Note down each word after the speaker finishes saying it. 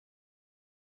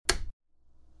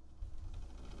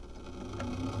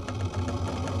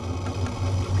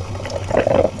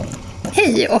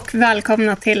Hej och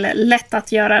välkomna till Lätt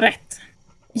att göra rätt.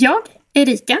 Jag,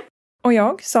 Erika, och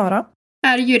jag, Sara,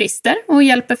 är jurister och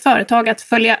hjälper företag att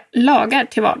följa lagar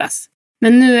till vardags.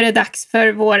 Men nu är det dags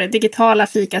för vår digitala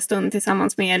fikastund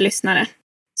tillsammans med er lyssnare.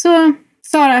 Så,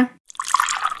 Sara,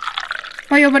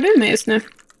 vad jobbar du med just nu?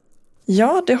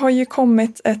 Ja, det har ju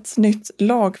kommit ett nytt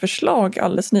lagförslag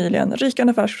alldeles nyligen,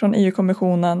 rykande färskt från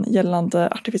EU-kommissionen gällande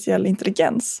artificiell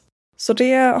intelligens. Så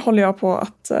det håller jag på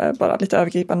att bara lite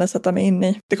övergripande sätta mig in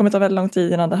i. Det kommer ta väldigt lång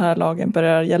tid innan den här lagen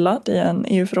börjar gälla. Det är en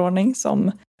EU-förordning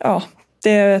som,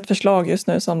 det är ett förslag just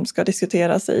nu som ska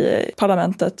diskuteras i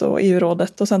parlamentet och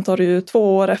EU-rådet. Och sen tar det ju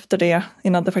 2 år efter det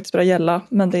innan det faktiskt börjar gälla.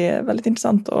 Men det är väldigt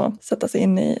intressant att sätta sig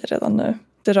in i redan nu.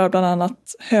 Det rör bland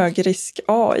annat högrisk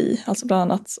AI, alltså bland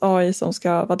annat AI som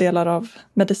ska vara delar av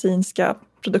medicinska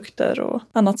produkter och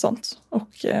annat sånt. Och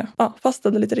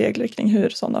fastställde lite regler kring hur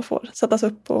sådana får sättas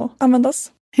upp och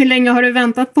användas. Hur länge har du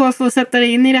väntat på att få sätta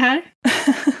dig in i det här?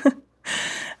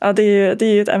 Ja, det är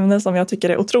ju ett ämne som jag tycker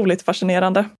är otroligt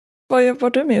fascinerande. Vad jobbar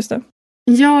du med just nu?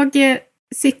 Jag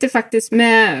sitter faktiskt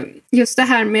med just det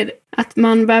här med att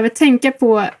man behöver tänka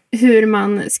på hur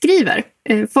man skriver.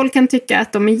 Folk kan tycka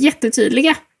att de är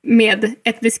jättetydliga med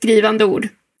ett beskrivande ord.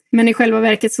 Men i själva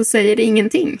verket så säger det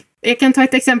ingenting. Jag kan ta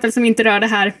ett exempel som inte rör det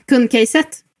här kundcaset.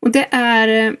 Och det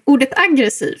är ordet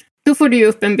aggressiv. Då får du ju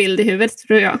upp en bild i huvudet,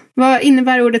 tror jag. Vad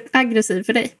innebär ordet aggressiv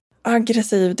för dig?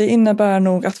 Aggressiv, det innebär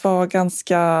nog att vara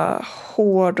ganska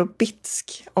hård och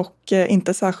bitsk. Och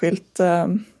inte särskilt...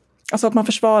 Alltså att man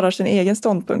försvarar sin egen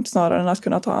ståndpunkt snarare än att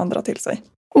kunna ta andra till sig.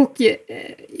 Och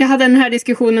jag hade den här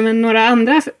diskussionen med några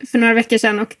andra för några veckor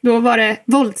sedan. Och då var det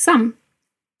våldsam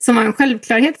som var en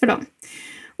självklarhet för dem.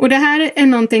 Och det här är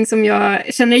någonting som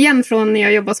jag känner igen från när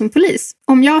jag jobbar som polis.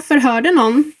 Om jag förhörde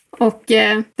någon och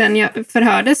den jag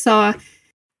förhörde sa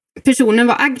personen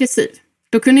var aggressiv.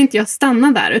 Då kunde inte jag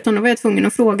stanna där utan då var jag tvungen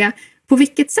att fråga på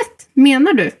vilket sätt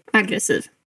menar du aggressiv?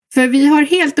 För vi har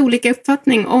helt olika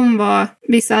uppfattning om vad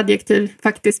vissa adjektiv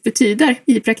faktiskt betyder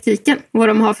i praktiken. Vad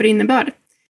de har för innebörd.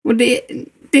 Och det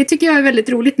tycker jag är väldigt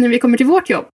roligt när vi kommer till vårt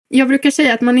jobb. Jag brukar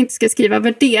säga att man inte ska skriva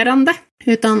värderande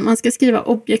utan man ska skriva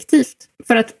objektivt.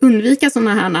 För att undvika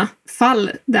sådana här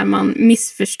fall där man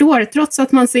missförstår trots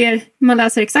att man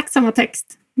läser exakt samma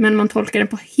text. Men man tolkar den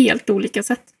på helt olika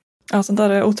sätt. Ja, sånt där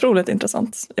är otroligt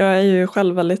intressant. Jag är ju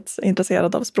själv väldigt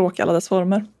intresserad av språk i alla dess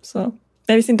former. Så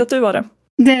jag visste inte att du var det.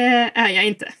 Det är jag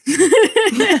inte.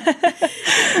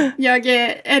 Jag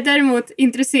är däremot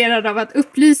intresserad av att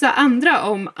upplysa andra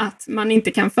om att man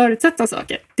inte kan förutsätta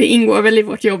saker. Det ingår väl i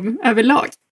vårt jobb överlag.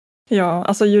 Ja,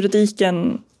 alltså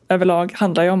juridiken överlag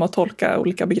handlar ju om att tolka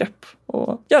olika begrepp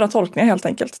och göra tolkningar helt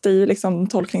enkelt. Det är ju liksom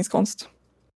tolkningskonst.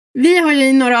 Vi har ju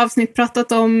i några avsnitt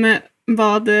pratat om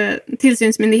vad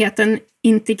tillsynsmyndigheten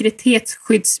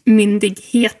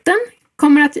Integritetsskyddsmyndigheten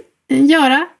kommer att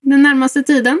göra den närmaste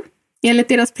tiden. Enligt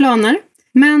deras planer.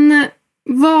 Men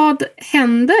vad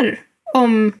händer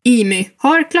om IMY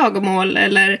har klagomål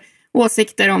eller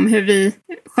åsikter om hur vi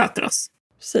sköter oss?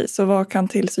 Precis, och vad kan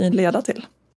tillsyn leda till?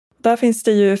 Där finns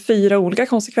det ju 4 olika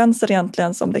konsekvenser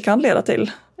egentligen som det kan leda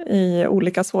till i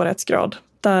olika svårighetsgrad.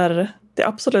 Där det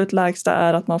absolut lägsta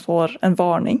är att man får en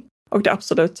varning. Och det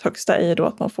absolut högsta är då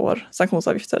att man får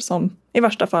sanktionsavgifter som i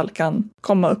värsta fall kan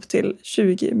komma upp till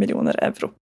 20 miljoner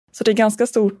euro. Så det är ganska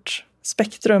stort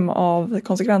spektrum av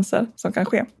konsekvenser som kan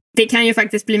ske. Det kan ju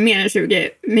faktiskt bli mer än 20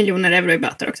 miljoner euro i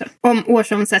böter också. Om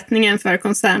årsomsättningen för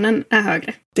koncernen är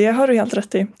högre. Det har du helt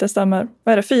rätt i, det stämmer.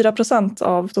 Vad är det? 4%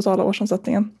 av totala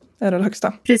årsomsättningen är det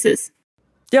högsta. Precis.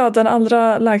 Ja, den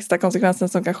allra lägsta konsekvensen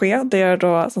som kan ske, det är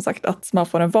då som sagt att man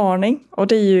får en varning. Och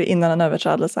det är ju innan en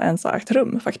överträdelse ens har ägt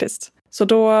rum faktiskt. Så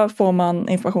då får man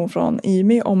information från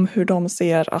IMY om hur de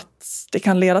ser att det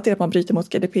kan leda till att man bryter mot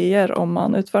GDPR om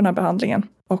man utför den här behandlingen.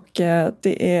 Och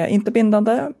det är inte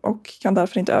bindande och kan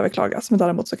därför inte överklagas. Men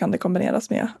däremot så kan det kombineras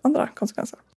med andra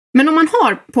konsekvenser. Men om man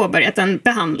har påbörjat en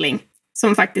behandling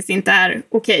som faktiskt inte är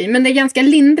okej, men det är ganska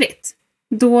lindrigt,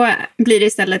 då blir det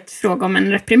istället fråga om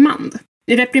en reprimand.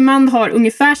 Reprimand har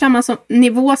ungefär samma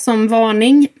nivå som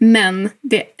varning, men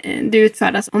det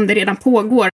utfärdas om det redan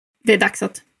pågår. Det är dags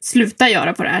att sluta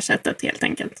göra på det här sättet helt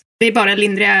enkelt. Det är bara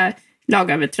lindriga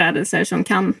lagöverträdelser som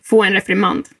kan få en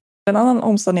reprimand. En annan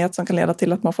omständighet som kan leda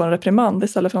till att man får en reprimand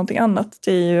istället för någonting annat,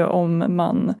 det är ju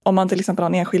om man till exempel har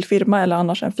en enskild firma eller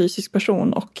annars en fysisk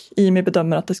person och IMY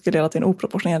bedömer att det skulle leda till en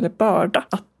oproportionerlig börda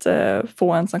att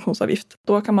få en sanktionsavgift.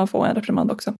 Då kan man få en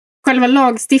reprimand också. Själva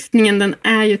lagstiftningen, den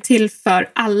är ju till för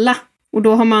alla. Och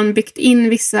då har man byggt in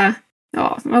vissa,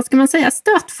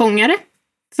 stötfångare.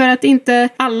 För att inte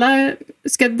alla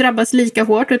ska drabbas lika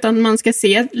hårt utan man ska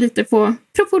se lite på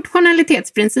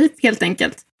proportionalitetsprincip helt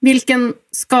enkelt. Vilken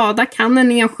skada kan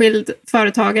en enskild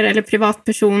företagare eller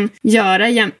privatperson göra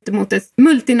gentemot ett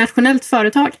multinationellt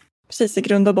företag? Precis, i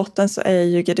grund och botten så är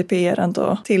ju GDPR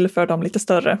ändå till för de lite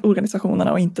större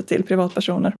organisationerna och inte till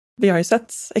privatpersoner. Vi har ju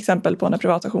sett exempel på när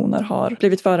privatpersoner har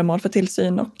blivit föremål för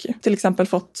tillsyn och till exempel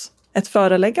fått ett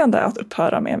föreläggande att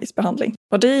upphöra med en viss behandling.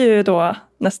 Och det är ju då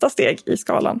nästa steg i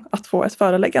skalan, att få ett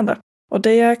föreläggande. Och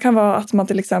det kan vara att man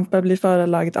till exempel blir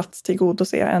förelagd att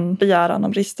tillgodose en begäran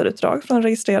om registerutdrag från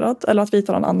registrerad eller att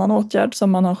vidta en annan åtgärd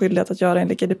som man har skyldighet att göra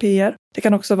enligt GDPR. Det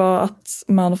kan också vara att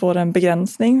man får en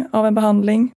begränsning av en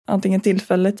behandling, antingen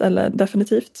tillfälligt eller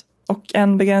definitivt. Och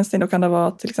en begränsning då kan det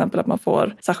vara till exempel att man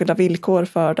får särskilda villkor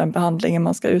för den behandlingen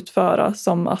man ska utföra,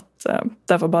 som att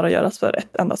den får bara göras för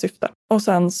ett enda syfte. Och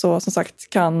sen så som sagt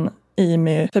kan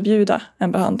IMY förbjuda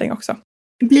en behandling också.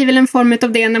 Det blir väl en form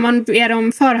av det när man ber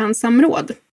om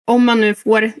förhandssamråd. Om man nu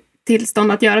får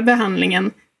tillstånd att göra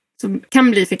behandlingen så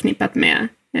kan bli förknippat med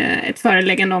ett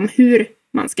föreläggande om hur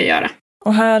man ska göra.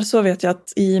 Och här så vet jag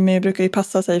att IMY brukar ju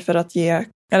passa sig för att ge,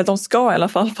 eller de ska i alla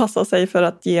fall passa sig för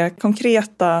att ge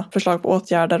konkreta förslag på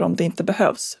åtgärder om det inte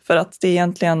behövs. För att det är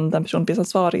egentligen den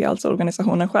personuppgiftsansvariga, alltså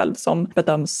organisationen själv, som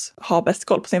bedöms ha bäst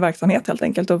koll på sin verksamhet helt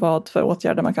enkelt och vad för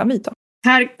åtgärder man kan vidta.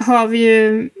 Här har vi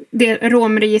ju det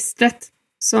romregistret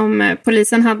som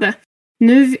polisen hade.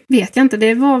 Nu vet jag inte,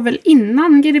 det var väl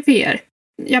innan GDPR.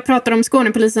 Jag pratar om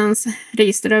Skånepolisens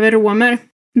register över romer.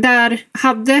 Där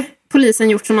hade polisen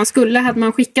gjort som man skulle, hade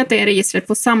man skickat det registret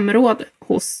på samråd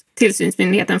hos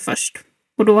tillsynsmyndigheten först.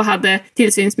 Och då hade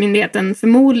tillsynsmyndigheten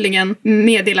förmodligen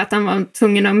meddelat att han var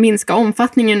tvungen att minska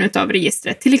omfattningen av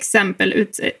registret. Till exempel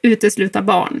utesluta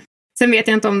barn. Sen vet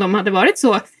jag inte om de hade varit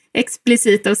så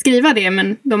explicita att skriva det,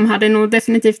 men de hade nog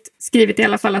definitivt skrivit i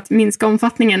alla fall att minska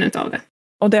omfattningen utav det.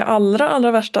 Och det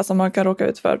allra värsta som man kan råka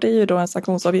ut för, det är ju då en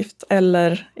sanktionsavgift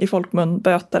eller i folkmun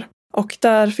böter. Och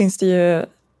där finns det ju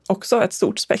också ett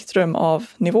stort spektrum av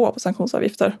nivå på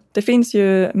sanktionsavgifter. Det finns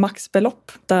ju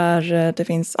maxbelopp där det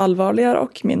finns allvarligare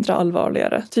och mindre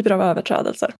allvarligare typer av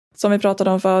överträdelser. Som vi pratade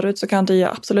om förut så kan det i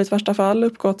absolut värsta fall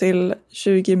uppgå till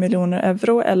 20 miljoner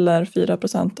euro eller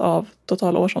 4% av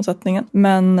totala årsomsättningen.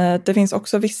 Men det finns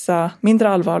också vissa mindre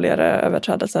allvarligare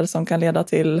överträdelser som kan leda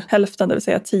till hälften, det vill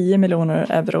säga 10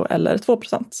 miljoner euro eller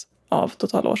 2% av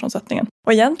totala årsomsättningen.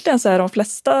 Och egentligen så är de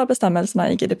flesta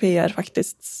bestämmelserna i GDPR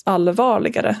faktiskt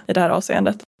allvarligare i det här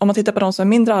avseendet. Om man tittar på de som är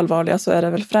mindre allvarliga så är det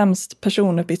väl främst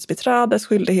personuppgiftsbiträdes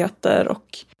skyldigheter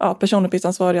och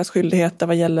personuppgiftsansvarigas skyldigheter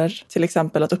vad gäller till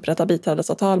exempel att upprätta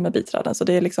biträdesavtal med biträden. Så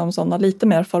det är liksom sådana lite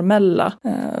mer formella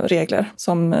regler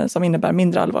som innebär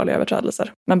mindre allvarliga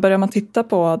överträdelser. Men börjar man titta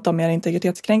på de mer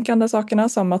integritetskränkande sakerna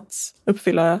som att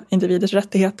uppfylla individers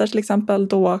rättigheter till exempel,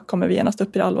 då kommer vi genast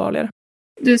upp i det allvarligare.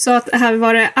 Du sa att det här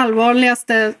var det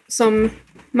allvarligaste som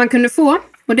man kunde få.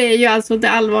 Och det är ju alltså det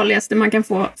allvarligaste man kan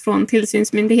få från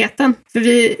tillsynsmyndigheten. För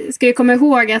vi ska ju komma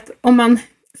ihåg att om man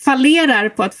fallerar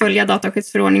på att följa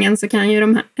dataskyddsförordningen så kan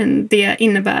ju det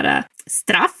innebära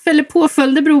straff eller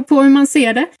påföljder, beror på hur man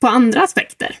ser det, på andra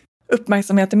aspekter.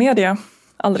 Uppmärksamhet i media.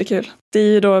 Aldrig kul. Det är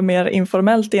ju då mer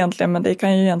informellt egentligen, men det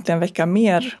kan ju egentligen väcka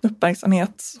mer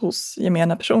uppmärksamhet hos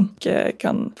gemene person och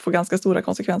kan få ganska stora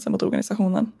konsekvenser mot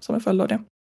organisationen som är följd av det.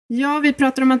 Ja, vi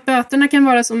pratar om att böterna kan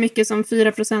vara så mycket som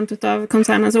 4% av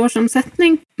koncernens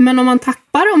årsomsättning. Men om man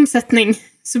tappar omsättning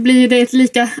så blir det ett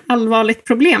lika allvarligt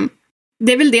problem.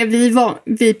 Det är väl det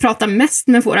vi pratar mest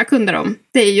med våra kunder om.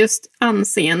 Det är just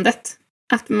anseendet.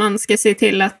 Att man ska se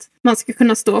till att man ska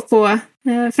kunna stå på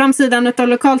framsidan av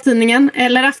lokaltidningen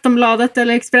eller Aftonbladet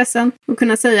eller Expressen och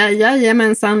kunna säga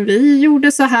jajamensan, vi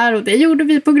gjorde så här och det gjorde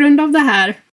vi på grund av det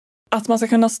här. Att man ska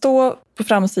kunna stå på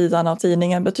framsidan av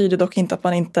tidningen betyder dock inte att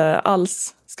man inte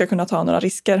alls ska kunna ta några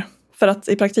risker. För att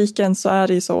i praktiken så är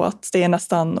det ju så att det är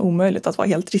nästan omöjligt att vara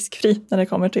helt riskfri när det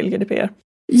kommer till GDPR.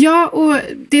 Ja, och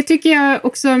det tycker jag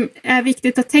också är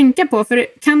viktigt att tänka på. För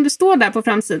kan du stå där på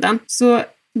framsidan så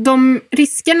de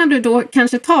riskerna du då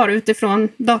kanske tar utifrån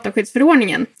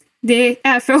dataskyddsförordningen, det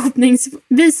är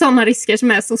förhoppningsvis sådana risker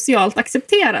som är socialt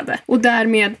accepterade och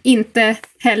därmed inte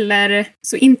heller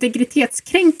så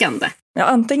integritetskränkande. Ja,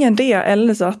 antingen det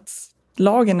eller så att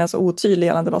lagen är så otydlig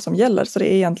gällande vad som gäller, så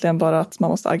det är egentligen bara att man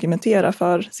måste argumentera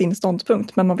för sin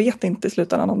ståndpunkt, men man vet inte i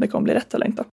slutändan om det kommer bli rätt eller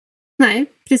inte. Nej,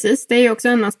 precis. Det är ju också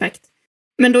en aspekt.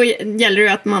 Men då gäller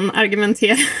det att man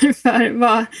argumenterar för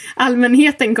vad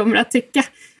allmänheten kommer att tycka.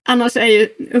 Annars är ju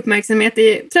uppmärksamhet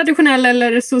i traditionella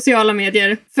eller sociala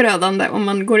medier förödande om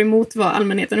man går emot vad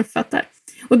allmänheten uppfattar.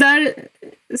 Och där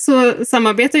så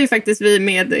samarbetar ju faktiskt vi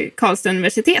med Karlstad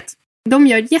universitet. De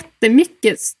gör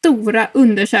jättemycket stora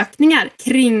undersökningar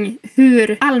kring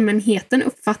hur allmänheten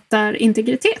uppfattar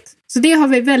integritet. Så det har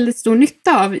vi väldigt stor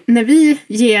nytta av när vi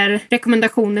ger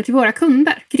rekommendationer till våra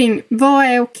kunder kring vad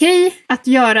är okej att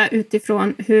göra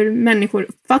utifrån hur människor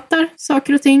uppfattar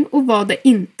saker och ting och vad det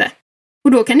inte.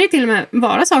 Och då kan det till och med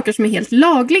vara saker som är helt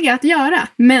lagliga att göra,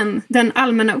 men den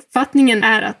allmänna uppfattningen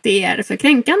är att det är för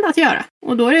kränkande att göra.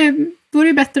 Och då är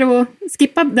det bättre att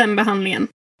skippa den behandlingen.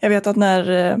 Jag vet att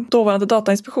när dåvarande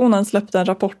Datainspektionen släppte en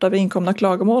rapport över inkomna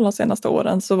klagomål de senaste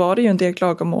åren så var det ju en del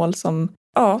klagomål som,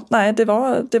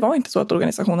 det var inte så att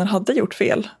organisationen hade gjort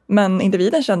fel. Men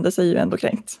individen kände sig ju ändå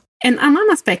kränkt. En annan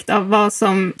aspekt av vad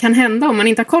som kan hända om man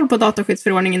inte har koll på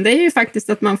dataskyddsförordningen, det är ju faktiskt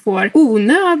att man får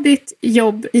onödigt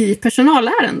jobb i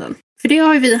personalärenden. För det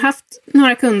har ju vi haft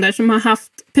några kunder som har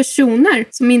haft personer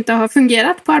som inte har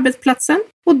fungerat på arbetsplatsen.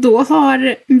 Och då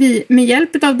har vi med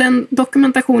hjälp av den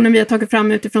dokumentationen vi har tagit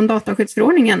fram utifrån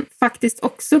dataskyddsförordningen faktiskt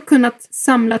också kunnat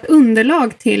samla ett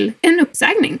underlag till en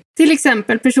uppsägning. Till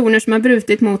exempel personer som har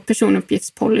brutit mot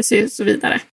personuppgiftspolicy och så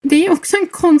vidare. Det är också en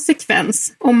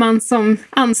konsekvens om man som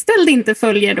anställd inte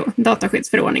följer då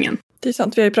dataskyddsförordningen. Det är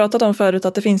sant, vi har ju pratat om förut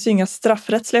att det finns ju inga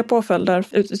straffrättsliga påföljder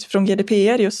utifrån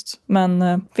GDPR just.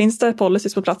 Men finns det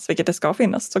policies på plats, vilket det ska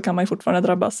finnas, så kan man ju fortfarande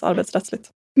drabbas arbetsrättsligt.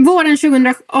 Våren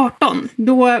 2018,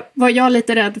 då var jag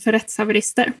lite rädd för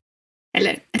rättshaverister.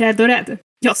 Eller rädd och rädd.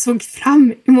 Jag såg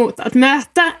fram emot att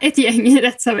möta ett gäng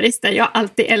rättshaverister. Jag har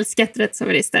alltid älskat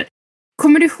rättshaverister.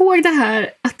 Kommer du ihåg det här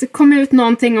att det kom ut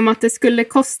någonting om att det skulle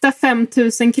kosta 5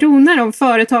 000 kronor om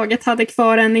företaget hade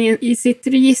kvar en i sitt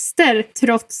register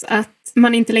trots att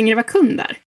man inte längre var kund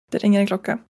där? Det ringer en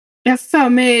klocka. Jag för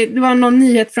mig, det var någon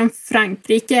nyhet från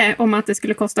Frankrike om att det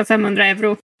skulle kosta 500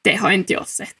 euro. Det har inte jag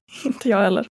sett. Inte jag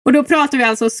heller. Och då pratar vi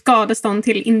alltså skadestånd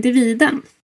till individen.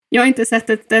 Jag har inte sett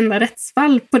ett enda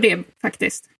rättsfall på det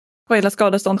faktiskt. Vad gäller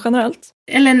skadestånd generellt?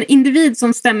 Eller en individ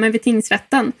som stämmer vid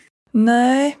tingsrätten.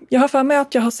 Nej, jag har för mig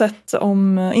att jag har sett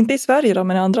inte i Sverige då,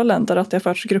 men i andra länder, att det har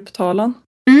förts grupptalan.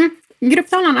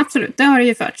 Grupptalan, absolut, det har det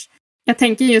ju förts. Jag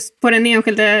tänker just på den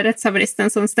enskilda rättshaveristen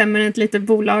som stämmer ett litet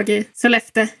bolag i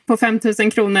Sollefteå på 5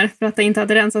 000 kronor för att det inte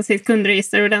hade rensat sitt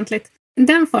kundregister ordentligt.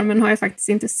 Den formen har jag faktiskt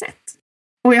inte sett.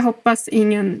 Och jag hoppas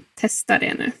ingen testar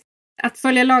det nu. Att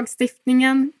följa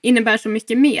lagstiftningen innebär så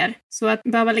mycket mer, så att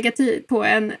behöva lägga tid på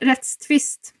en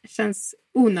rättstvist känns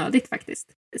onödigt faktiskt.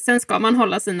 Sen ska man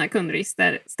hålla sina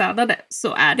kundregister städade,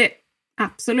 så är det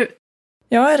absolut.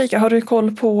 Ja, Erika, har du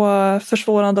koll på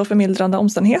försvårande och förmildrande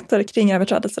omständigheter kring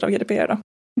överträdelser av GDPR då?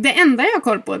 Det enda jag har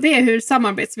koll på, det är hur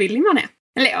samarbetsvillig man är.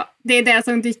 Eller ja, det är det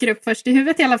som dyker upp först i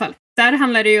huvudet i alla fall. Där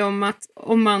handlar det ju om att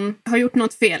om man har gjort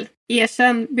något fel,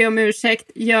 erkänn, be om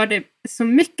ursäkt, gör det så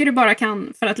mycket du bara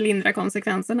kan för att lindra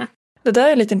konsekvenserna. Det där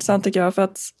är lite intressant tycker jag, för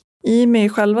att IMY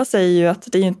själva säger ju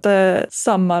att det är inte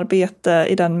samarbete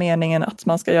i den meningen att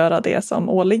man ska göra det som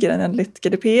åligger en enligt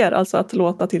GDPR, alltså att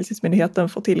låta tillsynsmyndigheten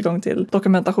få tillgång till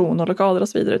dokumentation och lokaler och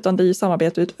så vidare, utan det är ju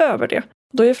samarbete utöver det.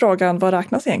 Då är frågan, vad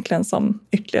räknas egentligen som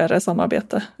ytterligare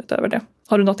samarbete utöver det?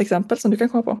 Har du något exempel som du kan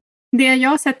komma på? Det jag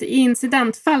har sett i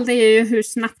incidentfall, det är ju hur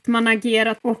snabbt man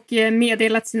agerat och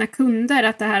meddelat sina kunder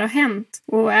att det här har hänt.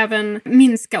 Och även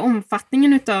minska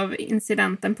omfattningen av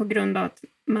incidenten på grund av att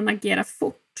man agerar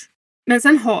fort. Men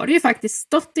sen har det ju faktiskt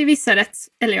stått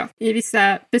i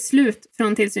vissa beslut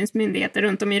från tillsynsmyndigheter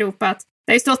runt om i Europa att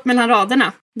det har ju stått mellan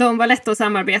raderna. De var lätta att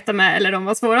samarbeta med eller de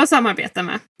var svåra att samarbeta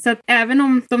med. Så att även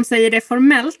om de säger det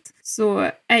formellt så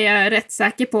är jag rätt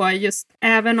säker på just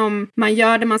även om man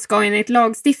gör det man ska enligt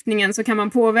lagstiftningen så kan man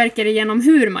påverka det genom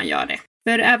hur man gör det.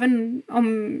 För även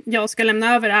om jag ska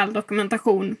lämna över all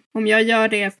dokumentation, om jag gör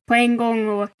det på en gång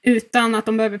och utan att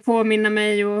de behöver påminna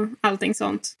mig och allting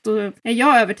sånt, då är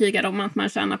jag övertygad om att man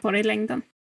tjänar på det i längden.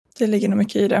 Det ligger nog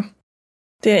mycket i det.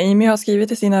 Det IMY har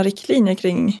skrivit i sina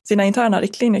interna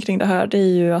riktlinjer kring det här, det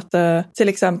är ju att till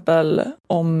exempel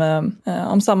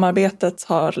om samarbetet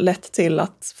har lett till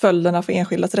att följderna för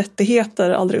enskildas rättigheter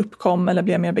aldrig uppkom eller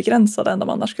blev mer begränsade än de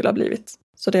annars skulle ha blivit.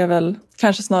 Så det är väl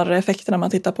kanske snarare effekterna man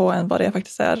tittar på än vad det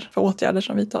faktiskt är för åtgärder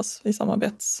som vidtas i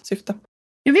samarbetssyfte.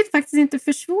 Jag vet faktiskt inte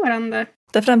försvårande.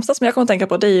 Det främsta som jag kommer att tänka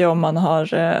på det är om man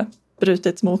har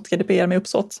brutit mot GDPR med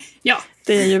uppsåt. Ja.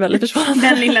 Det är ju väldigt försvårande.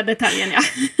 Den lilla detaljen, ja.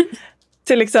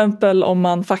 Till exempel om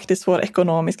man faktiskt får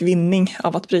ekonomisk vinning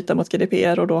av att bryta mot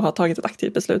GDPR och då har tagit ett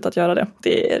aktivt beslut att göra det.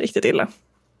 Det är riktigt illa.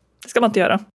 Det ska man inte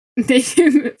göra. Det är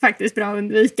ju faktiskt bra att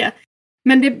undvika.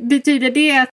 Men det betyder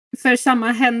det att för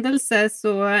samma händelse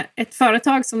så ett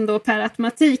företag som då per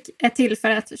automatik är till för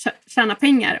att tjäna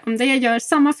pengar, om det gör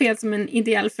samma fel som en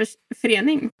ideell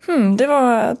förening? Det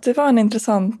var en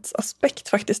intressant aspekt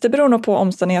faktiskt. Det beror nog på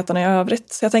omständigheterna i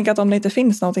övrigt. Så jag tänker att om det inte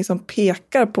finns något som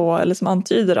pekar på eller som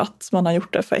antyder att man har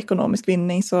gjort det för ekonomisk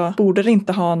vinning så borde det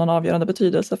inte ha någon avgörande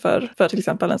betydelse för till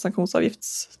exempel en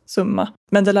sanktionsavgiftssumma.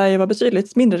 Men det lär ju vara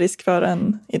betydligt mindre risk för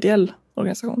en ideell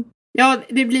organisation. Ja,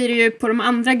 det blir ju på de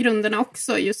andra grunderna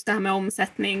också, just det här med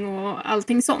omsättning och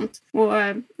allting sånt. Och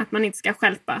att man inte ska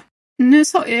stjälpa. Nu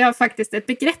sa jag faktiskt ett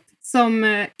begrepp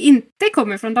som inte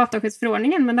kommer från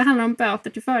dataskyddsförordningen, men det handlar om böter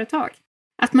till företag.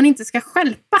 Att man inte ska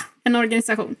stjälpa en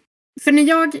organisation. För när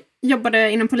jag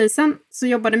jobbade inom polisen så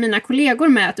jobbade mina kollegor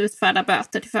med att utfärda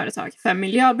böter till företag för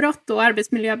miljöbrott och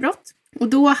arbetsmiljöbrott. Och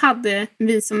då hade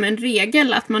vi som en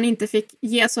regel att man inte fick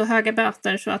ge så höga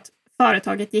böter så att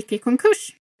företaget gick i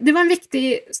konkurs. Det var en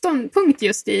viktig ståndpunkt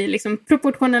just i liksom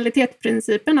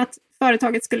proportionalitetsprincipen att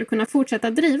företaget skulle kunna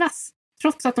fortsätta drivas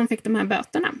trots att de fick de här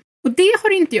böterna. Och det har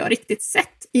inte jag riktigt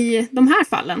sett i de här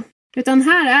fallen. Utan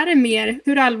här är det mer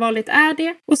hur allvarligt är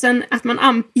det och sen att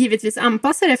man givetvis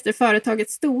anpassar efter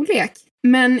företagets storlek.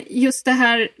 Men just det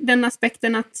här, den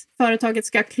aspekten att företaget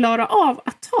ska klara av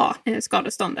att ta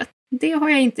skadeståndet, det har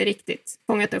jag inte riktigt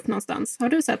fångat upp någonstans. Har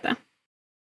du sett det?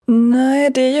 Nej,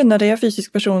 det är ju när det är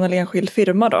fysisk person eller enskild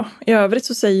firma då. I övrigt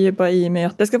så säger ju bara IMY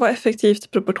att det ska vara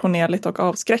effektivt, proportionerligt och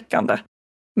avskräckande.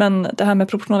 Men det här med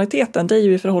proportionaliteten, det är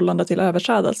ju i förhållande till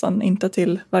överträdelsen, inte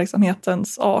till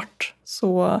verksamhetens art.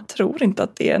 Så jag tror inte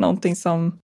att det är någonting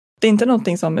som... Det är inte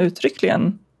någonting som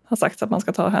uttryckligen har sagt att man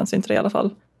ska ta hänsyn till det i alla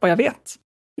fall, vad jag vet.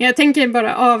 Jag tänker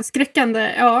bara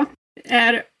avskräckande, ja.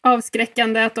 Är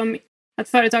avskräckande att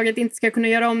företaget inte ska kunna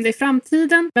göra om det i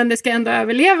framtiden, men det ska ändå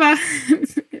överleva.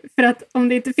 För att om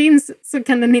det inte finns så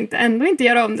kan den ändå inte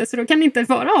göra om det, så då kan det inte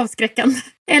vara avskräckande.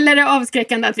 Eller är det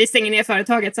avskräckande att vi stänger ner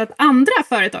företaget så att andra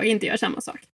företag inte gör samma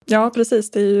sak? Ja,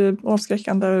 precis. Det är ju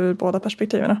avskräckande ur båda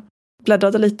perspektiven.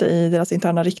 Bläddrade lite i deras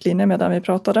interna riktlinjer medan vi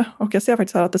pratade och jag ser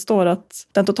faktiskt här att det står att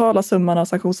den totala summan av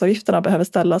sanktionsavgifterna behöver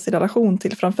ställas i relation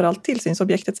till framförallt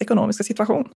tillsynsobjektets ekonomiska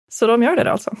situation. Så de gör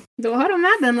det alltså. Då har de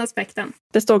med den aspekten.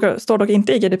 Det står dock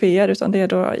inte i GDPR utan det är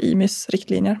då IMYs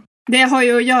riktlinjer. Det har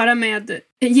ju att göra med,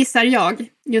 gissar jag,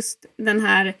 just den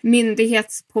här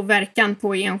myndighetspåverkan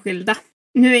på enskilda.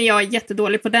 Nu är jag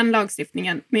jättedålig på den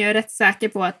lagstiftningen, men jag är rätt säker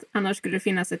på att annars skulle det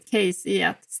finnas ett case i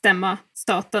att stämma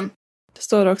staten. Det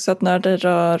står också att när det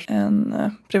rör en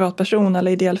privatperson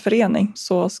eller ideell förening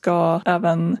så ska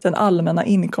även den allmänna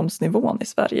inkomstnivån i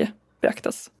Sverige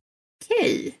beaktas.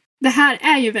 Okej. Det här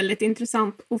är ju väldigt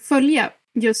intressant att följa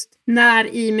just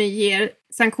när IMY ger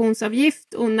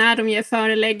sanktionsavgift och när de ger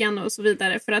föreläggande och så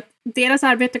vidare. För att deras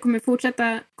arbete kommer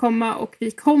fortsätta komma och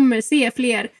vi kommer se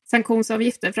fler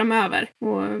sanktionsavgifter framöver.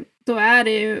 Och då är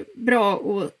det ju bra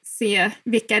att se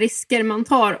vilka risker man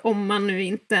tar om man nu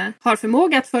inte har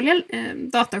förmåga att följa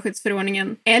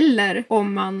dataskyddsförordningen eller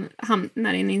om man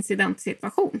hamnar i en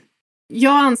incidentsituation.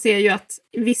 Jag anser ju att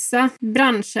vissa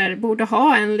branscher borde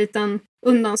ha en liten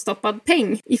undanstoppad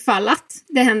peng ifall att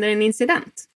det händer en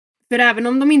incident. För även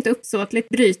om de inte uppsåtligt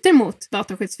bryter mot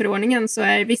dataskyddsförordningen så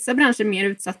är vissa branscher mer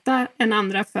utsatta än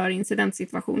andra för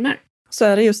incidentsituationer. Så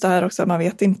är det just det här också att man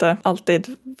vet inte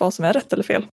alltid vad som är rätt eller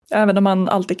fel. Även om man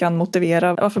alltid kan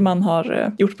motivera varför man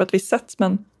har gjort på ett visst sätt.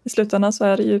 Men i slutändan så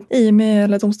är det ju IMY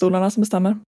eller domstolarna som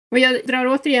bestämmer. Och jag drar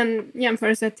återigen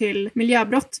jämförelse till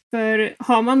miljöbrott. För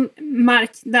har man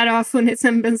mark där det har funnits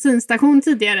en bensinstation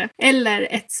tidigare eller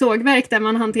ett sågverk där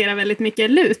man hanterar väldigt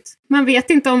mycket lut. Man vet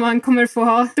inte om man kommer få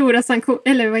ha stora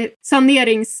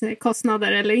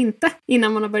saneringskostnader eller inte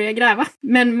innan man har börjat gräva.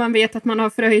 Men man vet att man har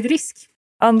förhöjd risk.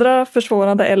 Andra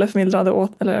försvårande eller förmildrande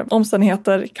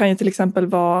omständigheter kan ju till exempel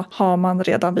vara, har man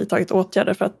redan vidtagit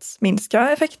åtgärder för att minska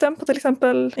effekten på till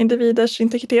exempel individers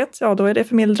integritet, ja då är det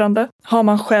förmildrande. Har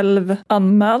man själv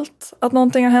anmält att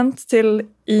någonting har hänt till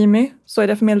IMY så är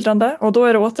det förmildrande och då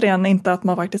är det återigen inte att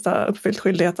man faktiskt har uppfyllt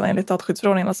skyldigheterna enligt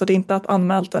dataskyddsförordningen, alltså det är inte att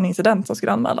anmält en incident som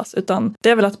skulle anmälas utan det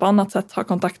är väl att på annat sätt ha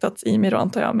kontaktat IMY då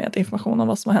antar jag med information om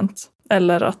vad som har hänt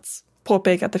eller att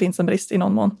påpeka att det finns en brist i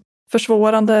någon mån.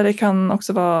 Försvårande det kan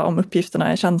också vara om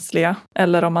uppgifterna är känsliga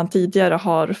eller om man tidigare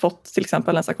har fått till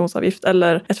exempel en sanktionsavgift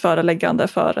eller ett föreläggande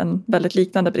för en väldigt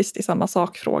liknande brist i samma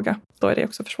sakfråga. Då är det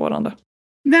också försvårande.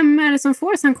 Vem är det som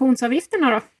får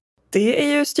sanktionsavgifterna då? Det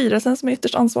är ju styrelsen som är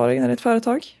ytterst ansvarig när det är ett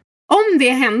företag. Om det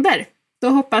händer, då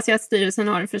hoppas jag att styrelsen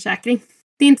har en försäkring.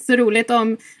 Det är inte så roligt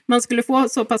om man skulle få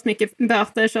så pass mycket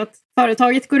böter så att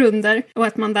företaget går under och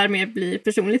att man därmed blir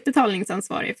personligt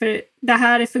betalningsansvarig. För det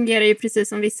här fungerar ju precis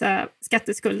som vissa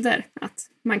skatteskulder, att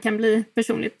man kan bli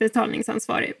personligt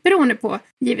betalningsansvarig beroende på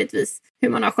givetvis hur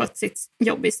man har skött sitt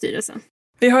jobb i styrelsen.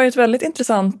 Vi har ju ett väldigt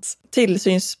intressant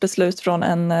tillsynsbeslut från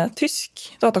en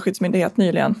tysk dataskyddsmyndighet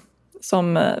nyligen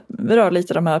som rör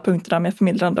lite de här punkterna med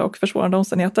förmildrande och försvårande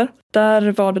omständigheter.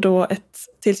 Där var det då ett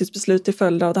tillsynsbeslut till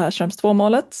följd av det här Schrems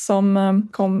 2-målet som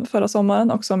kom förra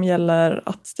sommaren och som gäller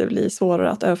att det blir svårare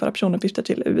att överföra personuppgifter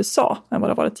till USA än vad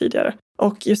det varit tidigare.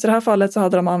 Och just i det här fallet så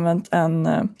hade de använt en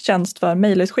tjänst för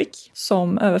mejlutskick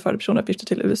som överförde personuppgifter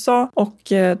till USA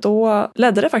och då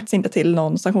ledde det faktiskt inte till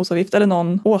någon sanktionsavgift eller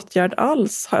någon åtgärd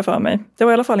alls, har jag för mig. Det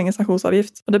var i alla fall ingen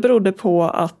sanktionsavgift och det berodde på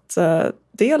att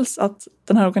dels att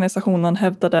den här organisationen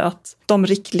hävdade att de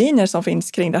riktlinjer som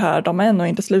finns kring det här, de är ännu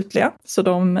inte slutliga. Så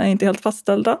de är inte helt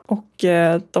fastställda. Och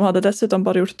de hade dessutom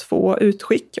bara gjort 2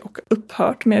 utskick och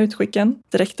upphört med utskicken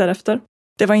direkt därefter.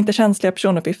 Det var inte känsliga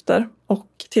personuppgifter och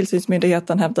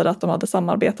tillsynsmyndigheten hävdade att de hade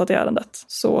samarbetat i ärendet.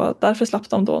 Så därför slapp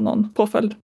de då någon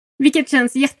påföljd. Vilket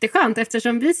känns jätteskönt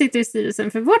eftersom vi sitter i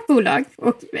styrelsen för vårt bolag.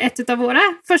 Och ett av våra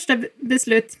första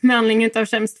beslut med anledning av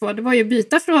Schrems 2, det var ju att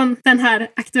byta från den här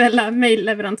aktuella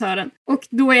mejlleverantören. Och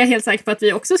då är jag helt säker på att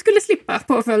vi också skulle slippa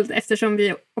påföljd eftersom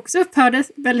vi också upphörde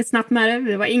väldigt snabbt med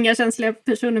det. Det var inga känsliga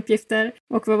personuppgifter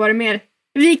och vad var det mer?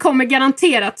 Vi kommer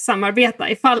garanterat samarbeta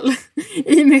ifall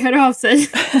IMY hör av sig.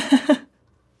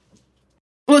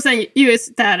 Och sen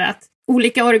just det här att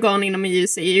olika organ inom EU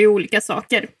säger ju olika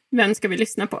saker. Vem ska vi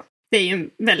lyssna på? Det är ju en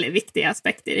väldigt viktig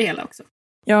aspekt i det hela också.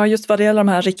 Ja, just vad det gäller de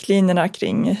här riktlinjerna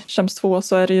kring Schrems 2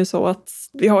 så är det ju så att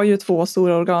vi har ju 2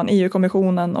 stora organ,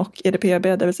 EU-kommissionen och EDPB,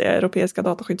 det vill säga Europeiska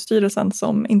dataskyddsstyrelsen,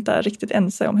 som inte är riktigt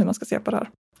ense om hur man ska se på det här.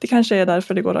 Det kanske är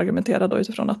därför det går att argumentera då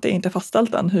utifrån att det inte är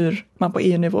fastställt än hur man på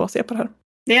EU-nivå ser på det här.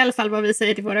 Det är i alla fall vad vi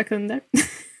säger till våra kunder.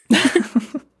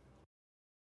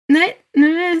 Nej,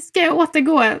 nu ska jag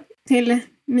återgå till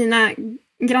mina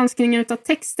granskningar av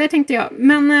texter tänkte jag.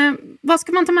 Men vad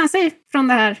ska man ta med sig från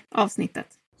det här avsnittet?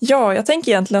 Ja, jag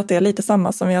tänker egentligen att det är lite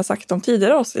samma som vi har sagt om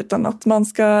tidigare avsnitten. Att man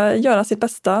ska göra sitt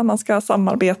bästa, man ska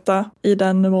samarbeta i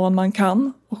den nivån man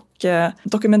kan och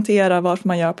dokumentera varför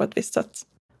man gör på ett visst sätt.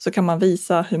 Så kan man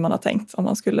visa hur man har tänkt om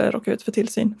man skulle råka ut för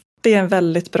tillsyn. Det är en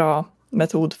väldigt bra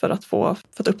metod för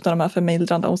att uppnå de här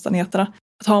förmildrande omständigheterna.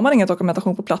 Att har man ingen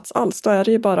dokumentation på plats alls, då är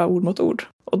det ju bara ord mot ord.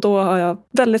 Och då har jag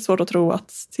väldigt svårt att tro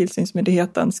att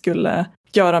tillsynsmyndigheten skulle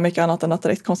göra mycket annat än att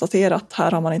direkt konstatera att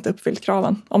här har man inte uppfyllt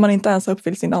kraven. Om man inte ens har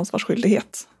uppfyllt sin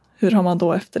ansvarsskyldighet, hur har man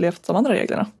då efterlevt de andra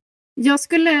reglerna? Jag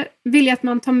skulle vilja att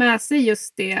man tar med sig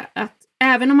just det att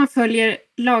även om man följer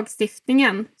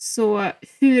lagstiftningen så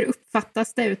hur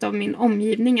uppfattas det utav min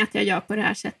omgivning att jag gör på det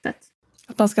här sättet?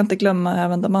 Att man ska inte glömma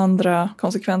även de andra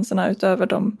konsekvenserna utöver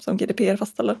de som GDPR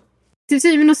fastställer. Till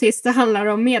syvende och sist det handlar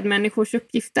om medmänniskors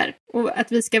uppgifter och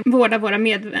att vi ska vårda våra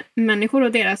medmänniskor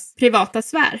och deras privata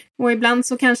sfär. Och ibland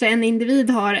så kanske en individ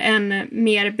har en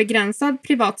mer begränsad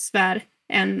privat sfär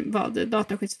än vad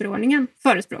dataskyddsförordningen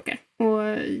förespråkar. Och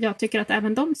jag tycker att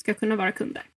även de ska kunna vara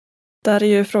kunder. Där är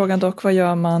ju frågan dock, vad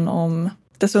gör man om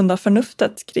det sunda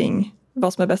förnuftet kring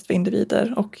vad som är bäst för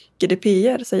individer och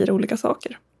GDPR säger olika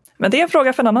saker. Men det är en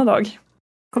fråga för en annan dag.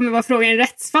 Kommer vara frågan i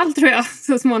rättsfall tror jag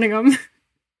så småningom.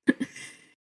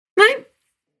 Nej,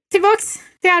 tillbaks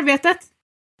till arbetet.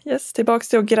 Yes, tillbaks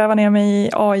till att gräva ner mig i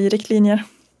AI-riktlinjer.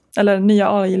 Eller nya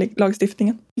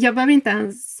AI-lagstiftningen. Jag behöver inte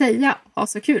ens säga ha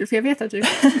så kul, för jag vet att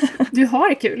du har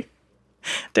det kul.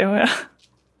 Det har jag.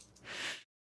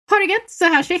 Ha det gött, så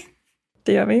hörs vi.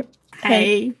 Det gör vi.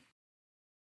 Hej.